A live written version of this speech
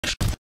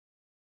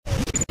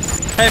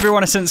Hey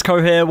everyone, it's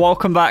Insko here.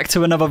 Welcome back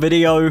to another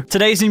video.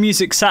 Today's New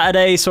Music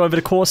Saturday, so over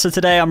the course of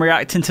today, I'm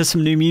reacting to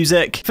some new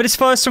music. For this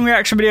first song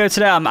reaction video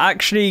today, I'm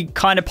actually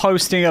kind of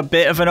posting a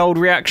bit of an old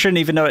reaction,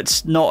 even though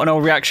it's not an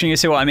old reaction, you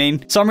see what I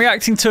mean? So I'm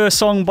reacting to a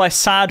song by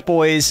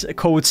SadBois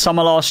called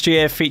Summer Last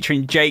Year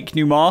featuring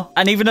Neaumar.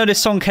 And even though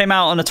this song came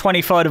out on the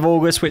 23rd of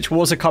August, which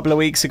was a couple of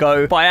weeks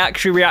ago, but I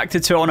actually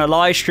reacted to it on a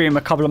live stream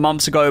a couple of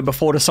months ago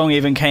before the song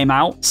even came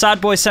out.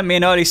 SadBois sent me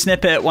an early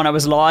snippet when I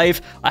was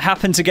live. I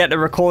happened to get the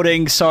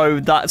recording, so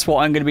that's what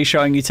I'm going to be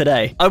showing you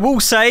today. I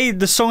will say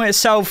the song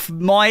itself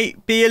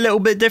might be a little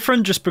bit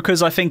different just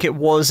because I think it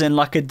was in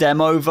like a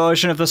demo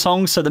version of the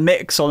song, so the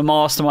mix or the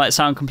master might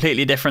sound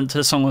completely different to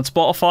the song on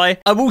Spotify.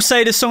 I will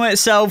say the song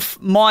itself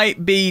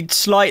might be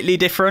slightly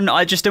different.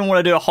 I just didn't want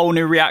to do a whole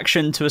new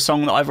reaction to a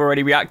song that I've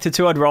already reacted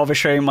to. I'd rather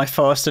show you my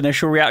first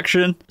initial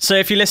reaction. So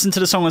if you listen to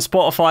the song on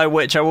Spotify,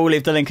 which I will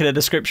leave the link in the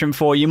description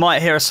for, you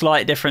might hear a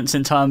slight difference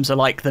in terms of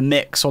like the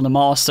mix or the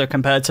master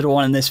compared to the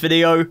one in this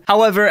video.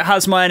 However, it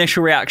has my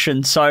initial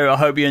reaction, so I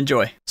hope you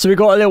enjoy. So we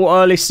got a little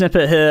early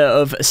snippet here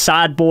of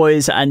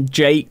SadBois and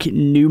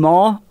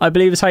Neaumar, I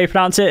believe is how you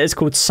pronounce it. It's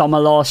called Summer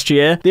Last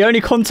Year. The only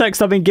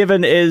context I've been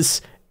given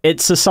is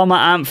it's a summer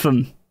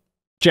anthem.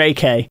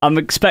 JK. I'm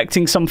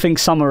expecting something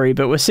summery,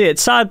 but we'll see.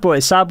 It's SadBois.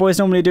 SadBois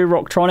normally do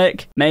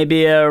rocktronic.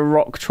 Maybe a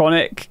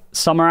rocktronic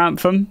summer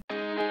anthem.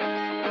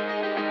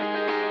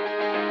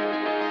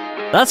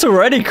 That's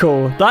already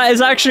cool. That is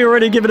actually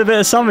already giving a bit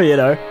of summer, you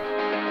know.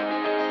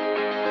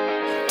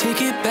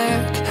 Take it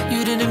back,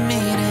 you didn't mean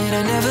it.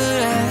 I never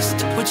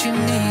asked what you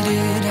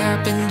needed.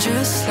 Happened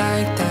just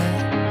like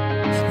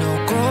that. No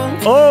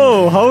gold.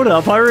 Oh, hold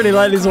up. I really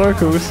like these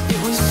vocals. It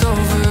was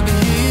over,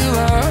 but here you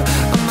are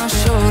on my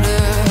shoulder.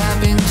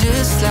 Happened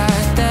just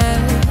like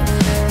that.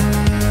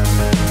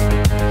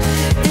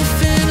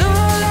 If in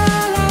all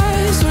our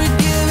lives we're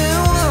given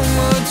one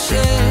more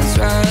chance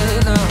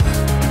right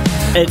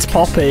now. It's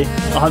poppy,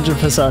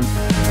 100%.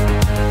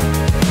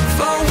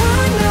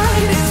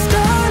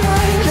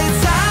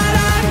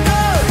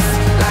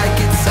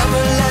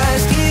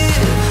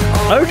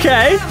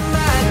 Okay.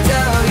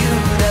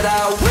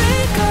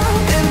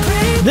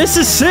 This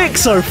is sick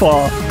so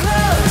far.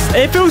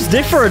 It feels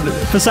different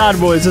for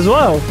SadBois as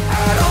well.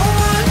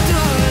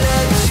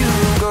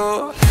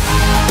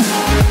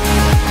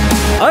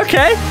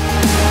 Okay.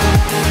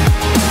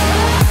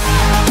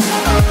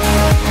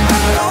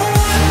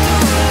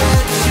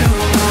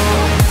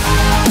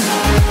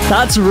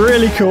 That's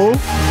really cool.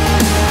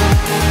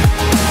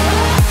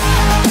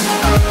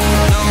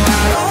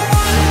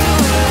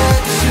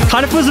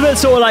 Kind of feels a bit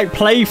sort of like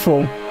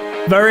playful,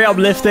 very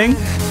uplifting.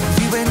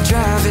 We went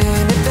driving,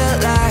 it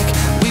felt like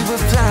we were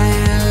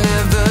flying,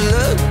 never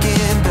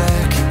looking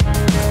back.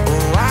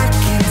 Oh, I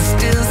can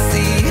still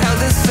see how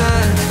the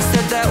sun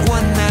set that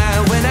one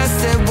night when I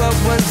said what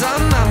was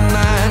on my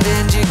mind,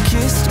 and you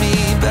kissed me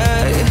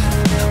back.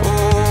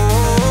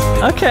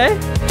 Oh, okay.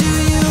 do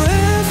you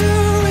ever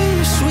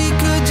wish we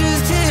could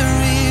just hit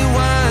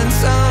rewind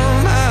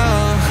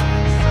somehow?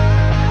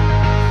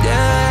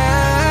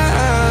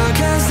 Yeah,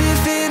 'cause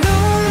if it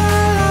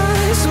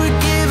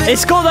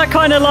it's got that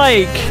kind of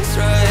like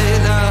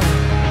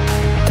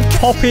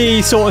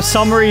poppy sort of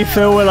summery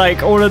feel with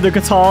like all of the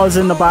guitars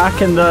in the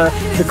back and the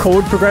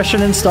chord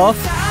progression and stuff.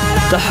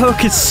 The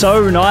hook is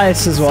so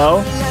nice as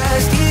well.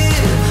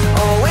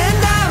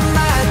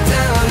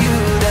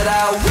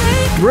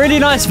 Really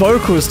nice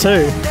vocals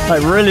too.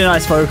 Like really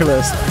nice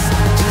vocalist.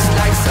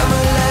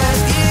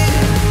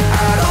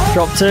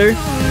 Drop 2.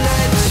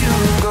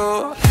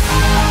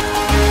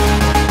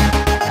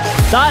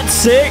 That's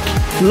sick.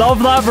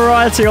 Love that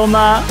variety on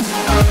that.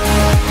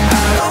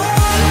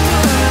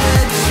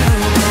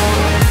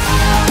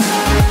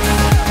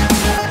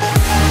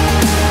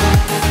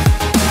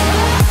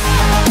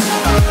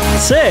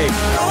 Sick.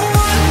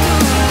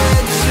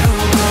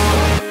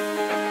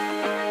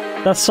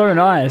 That's so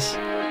nice.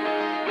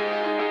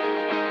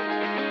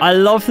 I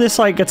love this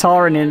like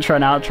guitar in the intro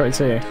and outro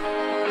too.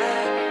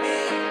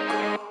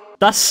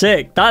 That's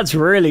sick. That's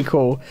really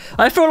cool.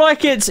 I feel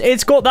like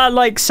it's got that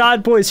like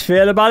SadBois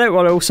feel about it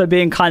while also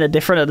being kind of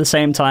different at the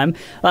same time.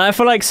 I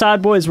feel like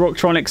SadBois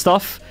rocktronic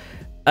stuff,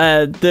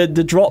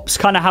 the drops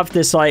kind of have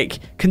this like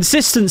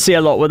consistency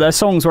a lot with their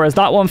songs, whereas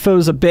that one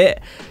feels a bit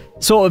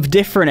sort of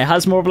different. It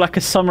has more of like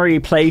a summery,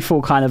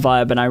 playful kind of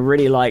vibe, and I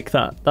really like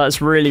that.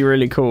 That's really,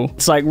 really cool.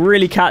 It's like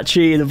really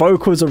catchy. The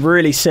vocals are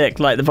really sick.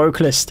 Like the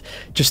vocalist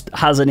just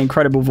has an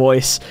incredible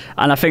voice,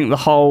 and I think the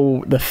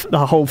whole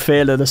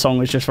feel of the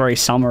song is just very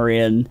summery,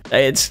 and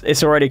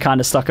it's already kind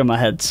of stuck in my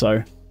head.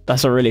 So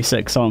that's a really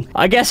sick song.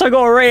 I guess I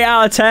got a rate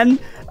out of 10.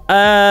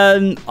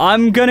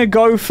 I'm gonna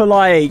go for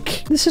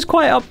like, this is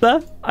quite up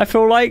there. I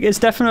feel like it's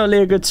definitely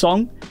a good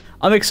song.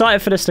 I'm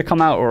excited for this to come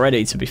out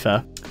already, to be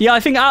fair. Yeah, I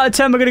think out of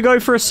 10, we're going to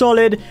go for a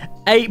solid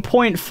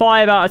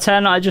 8.5 out of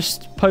 10. I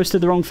just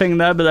posted the wrong thing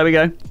there, but there we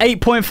go.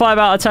 8.5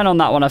 out of 10 on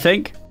that one, I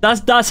think.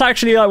 That's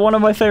actually like one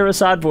of my favorite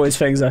SadBois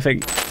things, I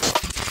think.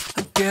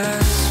 Yeah.